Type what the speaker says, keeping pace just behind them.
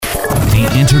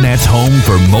Internet's home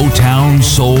for Motown,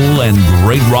 soul, and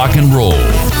great rock and roll.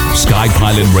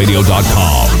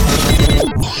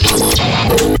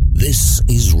 SkyPilotRadio.com. This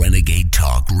is Renegade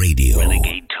Talk Radio.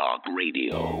 Renegade Talk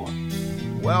Radio.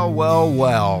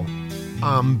 Well.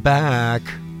 I'm back.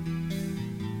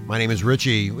 My name is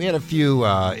Richie. We had a few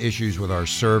issues with our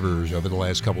servers over the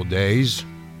last couple days,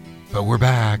 but we're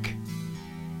back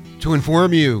to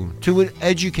inform you, to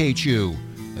educate you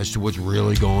as to what's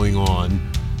really going on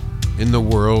in the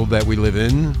world that we live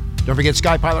in. Don't forget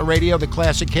SkyPilot Radio, the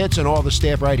classic hits, and all the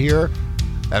staff right here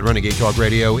at Renegade Talk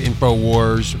Radio,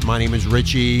 InfoWars. My name is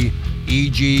Richie,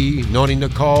 E.G., Naughty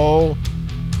Nicole.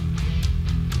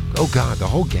 Oh, God, the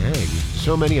whole gang.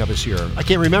 So many of us here. I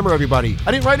can't remember everybody.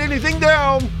 I didn't write anything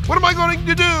down. What am I going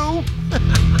to do?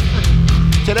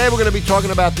 Today, we're going to be talking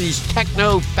about these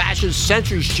techno-fascist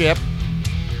censorship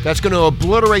that's going to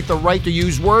obliterate the right to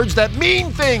use words that mean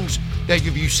things. That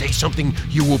if you say something,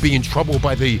 you will be in trouble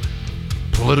by the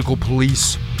political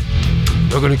police.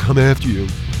 They're going to come after you.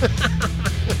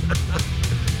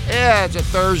 Yeah, it's a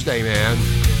Thursday, man.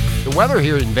 The weather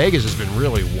here in Vegas has been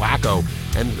really wacko.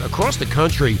 And across the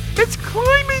country, it's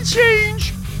climate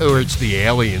change. Or it's the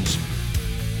aliens.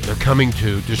 They're coming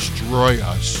to destroy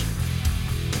us.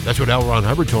 That's what L. Ron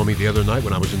Hubbard told me the other night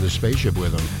when I was in the spaceship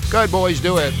with him. Go ahead, boys,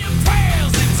 do it.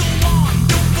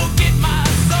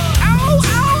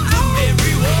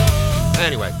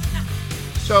 Anyway,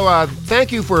 so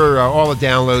thank you for all the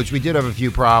downloads. We did have a few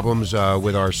problems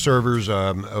with our servers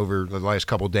over the last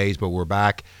couple of days, but we're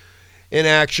back in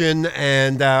action.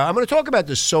 And I'm going to talk about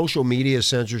the social media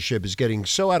censorship is getting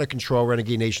so out of control,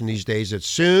 Renegade Nation, these days that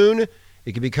soon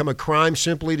it can become a crime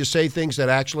simply to say things that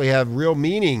actually have real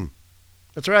meaning.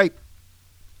 That's right.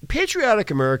 Patriotic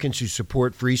Americans who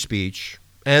support free speech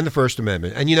and the First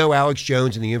Amendment, and you know Alex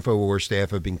Jones and the InfoWars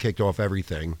staff have been kicked off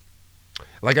everything.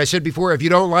 Like I said before, if you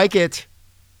don't like it,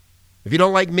 if you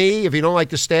don't like me, if you don't like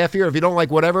the staff here, if you don't like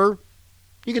whatever,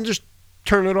 you can just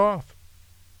turn it off.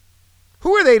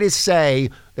 Who are they to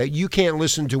say that you can't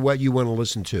listen to what you want to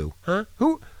listen to? Huh?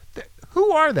 Who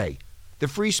are they? The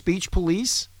free speech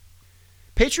police?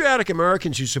 Patriotic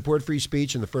Americans who support free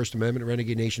speech and the First Amendment,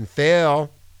 Renegade Nation, fail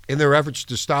in their efforts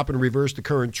to stop and reverse the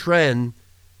current trend,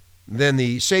 then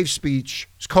the safe speech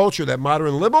culture that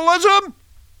modern liberalism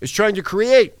is trying to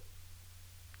create.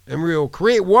 And we'll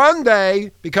create one day,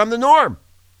 become the norm.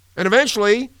 And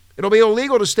eventually, it'll be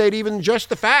illegal to state even just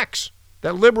the facts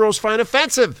that liberals find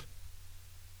offensive.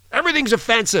 Everything's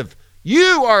offensive.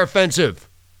 You are offensive.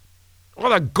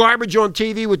 All the garbage on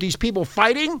TV with these people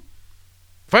fighting.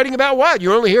 Fighting about what?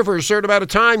 You're only here for a certain amount of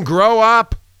time. Grow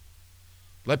up.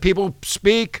 Let people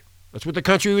speak. That's what the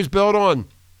country was built on.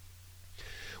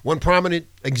 One prominent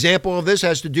example of this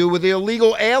has to do with the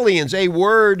illegal aliens, a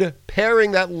word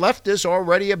pairing that leftists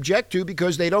already object to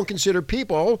because they don't consider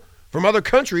people from other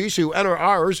countries who enter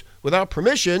ours without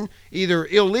permission either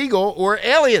illegal or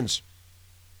aliens.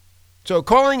 So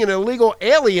calling an illegal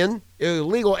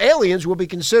aliens will be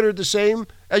considered the same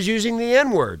as using the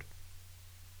N-word.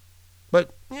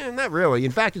 But not really.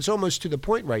 In fact, it's almost to the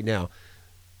point right now.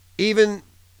 Even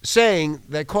saying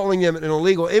that calling them an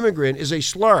illegal immigrant is a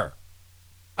slur.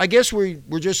 I guess we're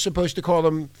just supposed to call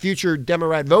them future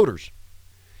Democrat voters.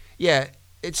 Yeah,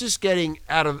 it's just getting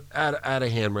out of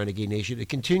hand, Renegade Nation. It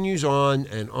continues on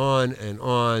and on and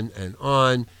on and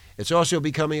on. It's also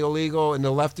becoming illegal in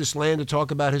the leftist land to talk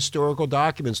about historical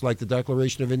documents like the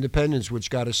Declaration of Independence,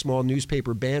 which got a small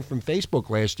newspaper banned from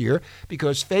Facebook last year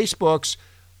because Facebook's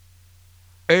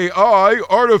AI,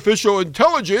 artificial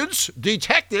intelligence,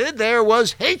 detected there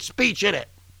was hate speech in it.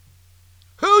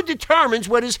 Who determines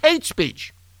what is hate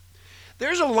speech?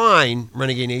 There's a line,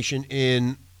 Renegade Nation,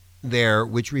 in there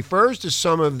which refers to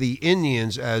some of the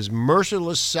Indians as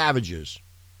merciless savages.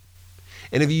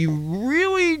 And if you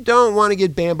really don't want to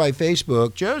get banned by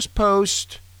Facebook,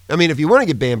 if you want to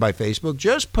get banned by Facebook,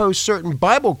 just post certain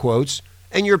Bible quotes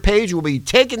and your page will be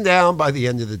taken down by the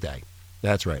end of the day.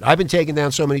 That's right. I've been taken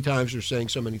down so many times for saying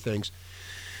so many things.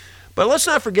 But let's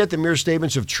not forget the mere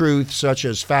statements of truth, such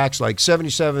as facts like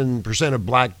 77% of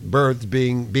black births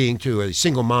being to a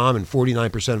single mom and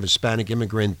 49% of Hispanic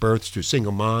immigrant births to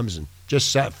single moms, and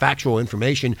just factual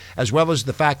information, as well as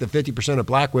the fact that 50% of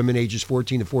black women ages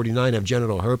 14 to 49 have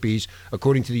genital herpes,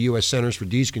 according to the U.S. Centers for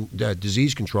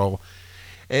Disease Control,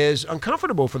 is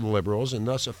uncomfortable for the liberals and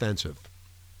thus offensive.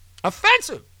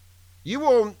 Offensive! You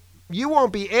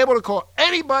won't be able to call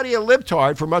anybody a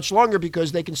libtard for much longer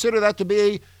because they consider that to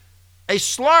be a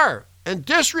slur and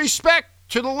disrespect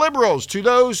to the liberals, to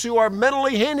those who are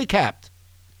mentally handicapped.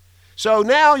 So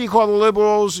now you call the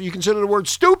liberals, you consider the word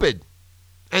stupid,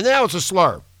 and now it's a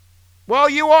slur. Well,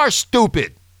 you are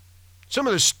stupid. Some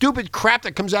of the stupid crap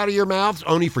that comes out of your mouth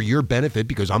only for your benefit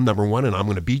because I'm number one and I'm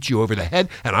going to beat you over the head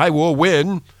and I will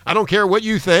win. I don't care what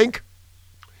you think.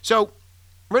 So,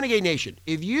 Renegade Nation,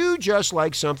 if you just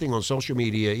like something on social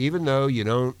media, even though you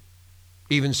don't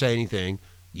even say anything,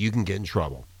 you can get in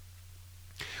trouble.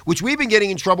 Which we've been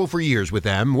getting in trouble for years with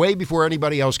them, way before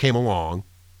anybody else came along.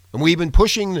 And we've been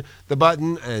pushing the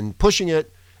button and pushing it,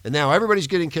 and now everybody's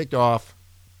getting kicked off.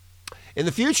 In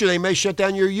the future, they may shut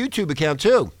down your YouTube account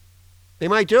too. They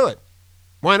might do it.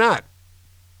 Why not?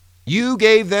 You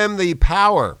gave them the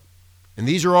power. And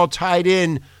these are all tied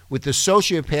in with the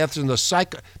sociopaths and the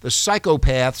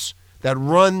psychopaths that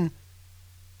run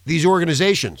these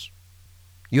organizations.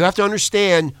 You have to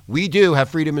understand we do have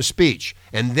freedom of speech,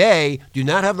 and they do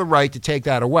not have the right to take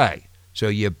that away. So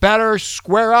you better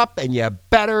square up and you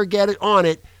better get it on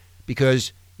it,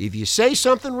 because if you say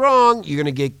something wrong, you're going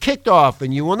to get kicked off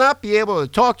and you will not be able to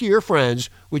talk to your friends,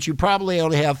 which you probably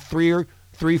only have three,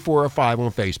 4, or 5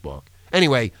 on Facebook.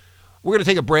 Anyway, we're going to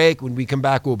take a break. When we come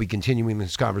back, we'll be continuing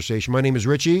this conversation. My name is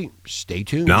Richie. Stay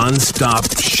tuned.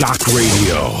 Non-stop shock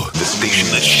radio. The station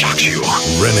that shocks you.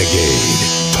 Renegade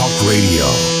Talk Radio.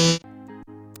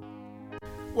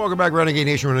 Welcome back, Renegade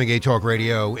Nation, Renegade Talk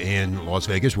Radio in Las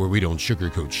Vegas, where we don't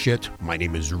sugarcoat shit. My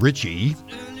name is Richie.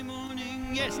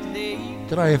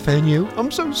 Did I offend you?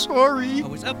 I'm so sorry.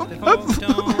 Please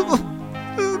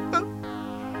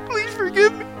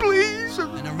forgive me, please.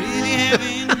 And I really have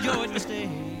enjoyed my stay,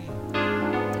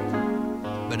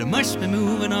 but I must be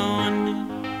moving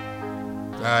on.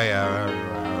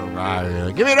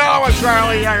 Give me another one,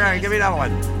 Charlie. Give me another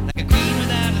one. Like a queen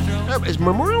without a throne. Is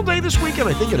Memorial Day this weekend?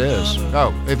 I think it is.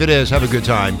 Oh, if it is, have a good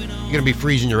time. You're going to be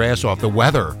freezing your ass off. The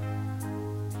weather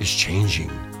is changing.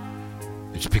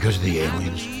 It's because of the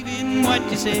aliens. What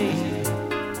you say,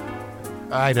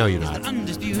 I know you're not.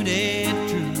 undisputed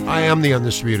truth. I am the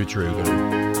undisputed truth.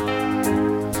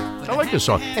 I like this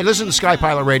song. Hey, listen to Sky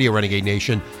Pilot Radio, Renegade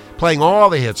Nation, playing all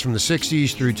the hits from the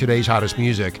 60s through today's hottest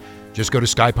music. Just go to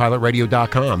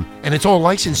skypilotradio.com. And it's all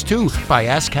licensed, too, by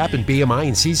ASCAP and BMI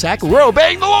and CSAC. We're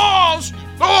obeying the laws!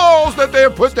 The laws that they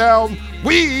have put down.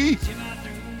 We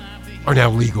are now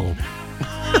legal.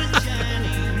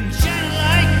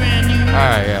 All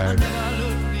right,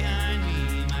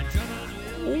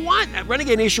 What,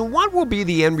 Renegade Nation, what will be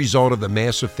the end result of the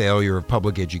massive failure of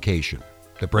public education?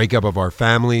 The breakup of our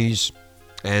families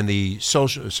and the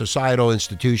societal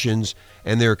institutions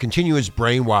and their continuous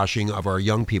brainwashing of our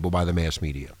young people by the mass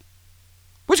media.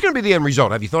 What's going to be the end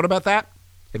result? Have you thought about that?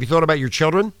 Have you thought about your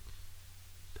children?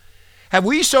 Have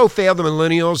we so failed the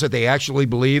millennials that they actually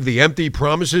believe the empty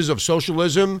promises of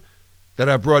socialism that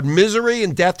have brought misery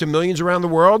and death to millions around the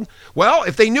world? Well,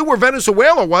 if they knew where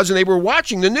Venezuela was and they were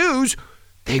watching the news,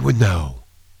 they would know.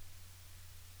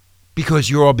 Because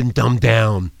you've all been dumbed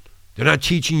down. They're not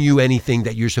teaching you anything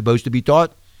that you're supposed to be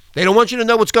taught. They don't want you to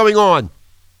know what's going on.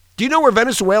 Do you know where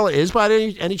Venezuela is by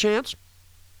any chance?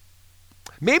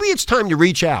 Maybe it's time to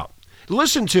reach out,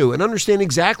 listen to, and understand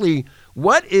exactly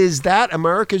what is that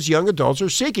America's young adults are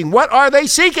seeking. What are they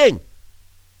seeking?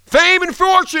 Fame and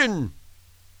fortune.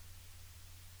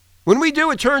 When we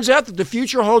do, it turns out that the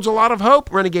future holds a lot of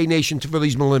hope, Renegade Nation, for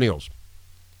these millennials.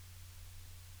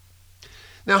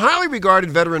 Now, highly regarded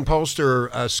veteran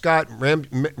pollster Scott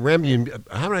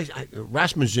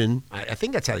Rasmussen, I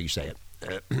think that's how you say it.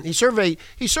 He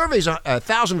surveys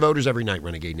 1,000 voters every night,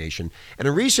 Renegade Nation, and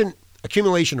a recent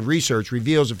accumulation of research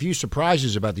reveals a few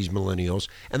surprises about these millennials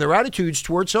and their attitudes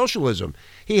toward socialism.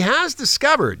 He has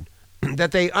discovered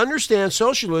that they understand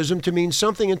socialism to mean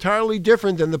something entirely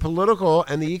different than the political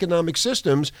and the economic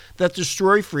systems that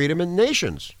destroy freedom in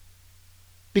nations,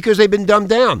 because they've been dumbed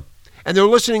down. And they're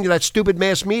listening to that stupid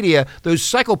mass media, those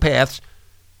psychopaths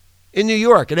in New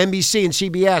York and NBC and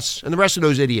CBS and the rest of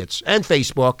those idiots and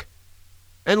Facebook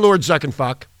and Lord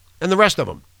Zuckenfuck and the rest of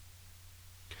them.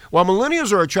 While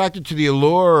millennials are attracted to the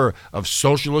allure of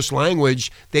socialist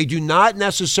language, they do not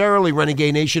necessarily,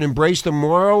 Renegade Nation, embrace the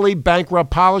morally bankrupt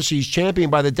policies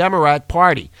championed by the Democrat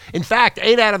Party. In fact,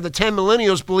 8 out of the 10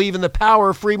 millennials believe in the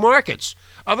power of free markets.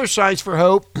 Other signs for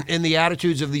hope in the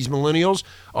attitudes of these millennials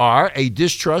are a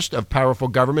distrust of powerful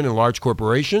government and large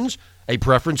corporations, a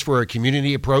preference for a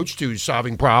community approach to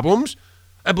solving problems,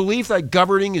 a belief that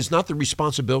governing is not the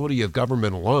responsibility of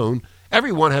government alone.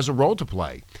 Everyone has a role to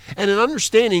play, and an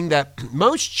understanding that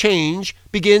most change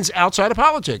begins outside of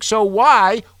politics. So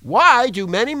why do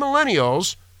many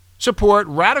millennials support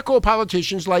radical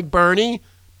politicians like Bernie,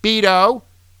 Beto,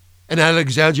 and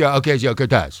Alexandria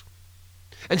Ocasio-Cortez?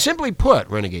 And simply put,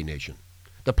 Renegade Nation,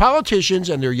 The politicians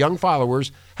and their young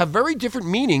followers have very different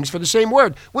meanings for the same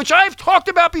word, which I've talked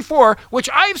about before, which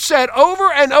I've said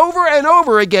over and over and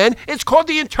over again. It's called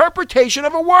the interpretation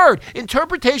of a word,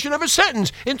 interpretation of a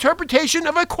sentence, interpretation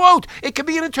of a quote. It can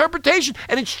be an interpretation,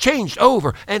 and it's changed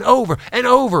over and over and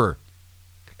over.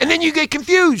 And then you get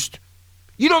confused.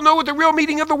 You don't know what the real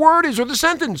meaning of the word is or the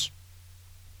sentence.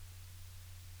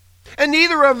 And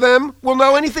neither of them will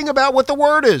know anything about what the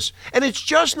word is. And it's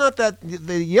just not that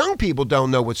the young people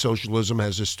don't know what socialism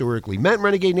has historically meant,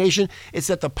 Renegade Nation. It's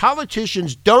that the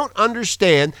politicians don't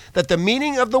understand that the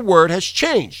meaning of the word has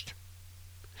changed.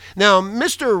 Now,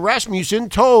 Mr. Rasmussen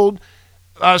told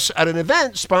us at an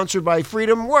event sponsored by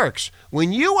Freedom Works.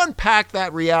 When you unpack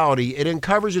that reality, it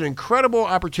uncovers an incredible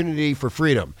opportunity for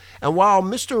freedom. And while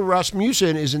Mr.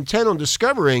 Rasmussen is intent on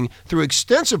discovering through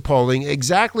extensive polling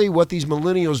exactly what these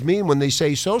millennials mean when they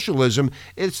say socialism,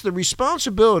 it's the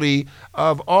responsibility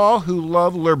of all who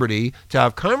love liberty to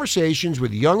have conversations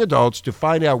with young adults to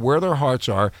find out where their hearts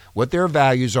are, what their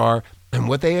values are, and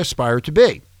what they aspire to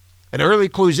be. And early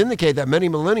clues indicate that many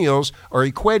millennials are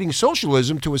equating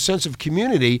socialism to a sense of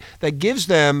community that gives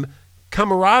them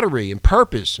camaraderie and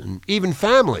purpose and even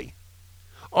family.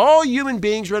 All human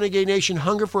beings, Renegade Nation,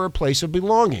 hunger for a place of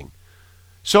belonging.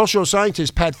 Social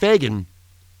scientist Pat Fagan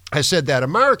has said that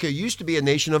America used to be a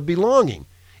nation of belonging.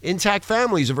 Intact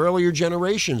families of earlier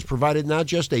generations provided not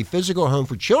just a physical home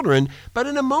for children, but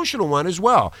an emotional one as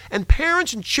well. And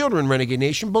parents and children, Renegade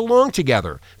Nation, belonged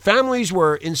together. Families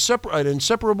were an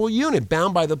inseparable unit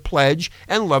bound by the pledge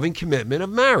and loving commitment of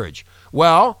marriage.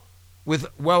 Well, with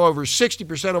well over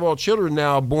 60% of all children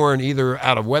now born either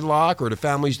out of wedlock or to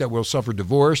families that will suffer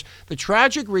divorce, the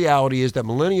tragic reality is that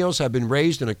millennials have been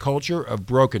raised in a culture of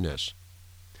brokenness.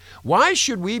 Why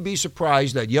should we be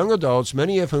surprised that young adults,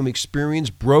 many of whom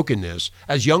experience brokenness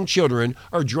as young children,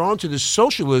 are drawn to this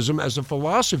socialism as a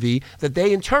philosophy that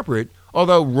they interpret,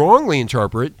 although wrongly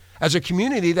interpret, as a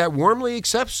community that warmly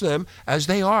accepts them as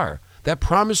they are, that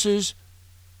promises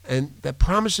to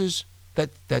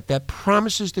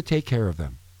take care of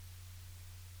them?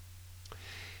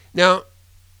 Now,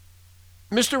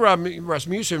 Mr.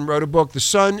 Rasmussen wrote a book, The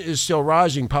Sun is Still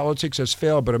Rising, Politics Has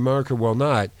Failed, but America Will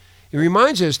Not. He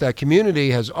reminds us that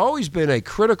community has always been a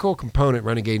critical component,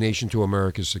 Renegade Nation, to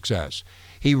America's success.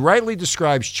 He rightly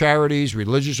describes charities,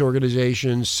 religious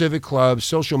organizations, civic clubs,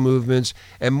 social movements,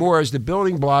 and more as the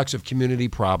building blocks of community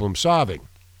problem solving.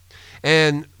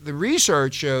 And the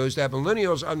research shows that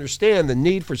millennials understand the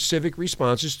need for civic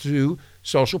responses to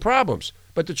social problems.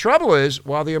 But the trouble is,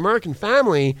 while the American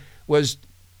family was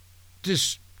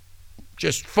just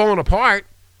falling apart,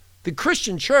 the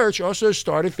Christian church also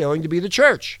started failing to be the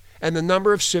church. And the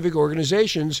number of civic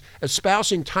organizations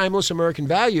espousing timeless American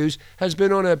values has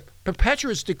been on a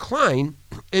perpetuous decline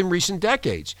in recent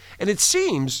decades. And it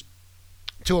seems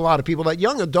to a lot of people that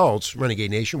young adults,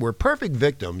 Renegade Nation, were perfect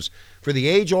victims for the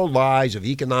age-old lies of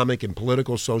economic and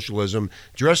political socialism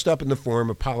dressed up in the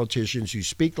form of politicians who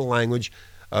speak the language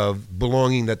of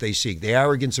belonging that they seek. The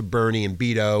arrogance of Bernie and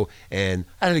Beto and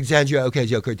Alexandria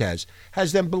Ocasio-Cortez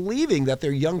has them believing that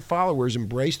their young followers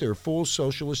embrace their full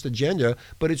socialist agenda,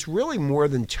 but it's really more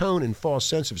than tone and false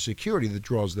sense of security that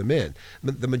draws them in.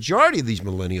 The majority of these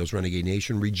millennials, Renegade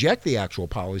Nation, reject the actual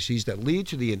policies that lead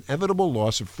to the inevitable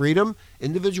loss of freedom,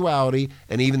 individuality,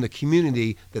 and even the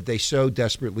community that they so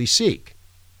desperately seek.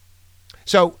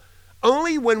 So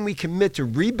only when we commit to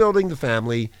rebuilding the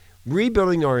family,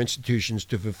 rebuilding our institutions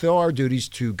to fulfill our duties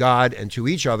to God and to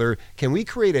each other, can we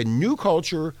create a new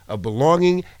culture of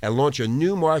belonging and launch a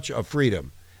new march of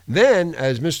freedom. Then,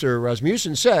 as Mr.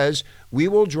 Rasmussen says, we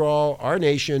will draw our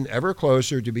nation ever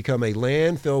closer to become a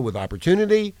land filled with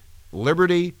opportunity,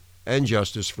 liberty, and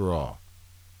justice for all.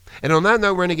 And on that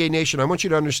note, Renegade Nation, I want you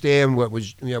to understand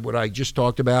what I just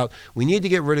talked about. We need to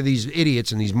get rid of these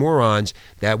idiots and these morons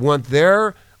that want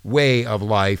their way of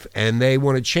life, and they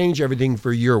want to change everything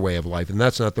for your way of life, and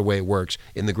that's not the way it works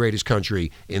in the greatest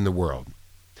country in the world.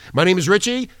 My name is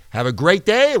Richie. Have a great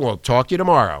day, and we'll talk to you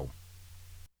tomorrow.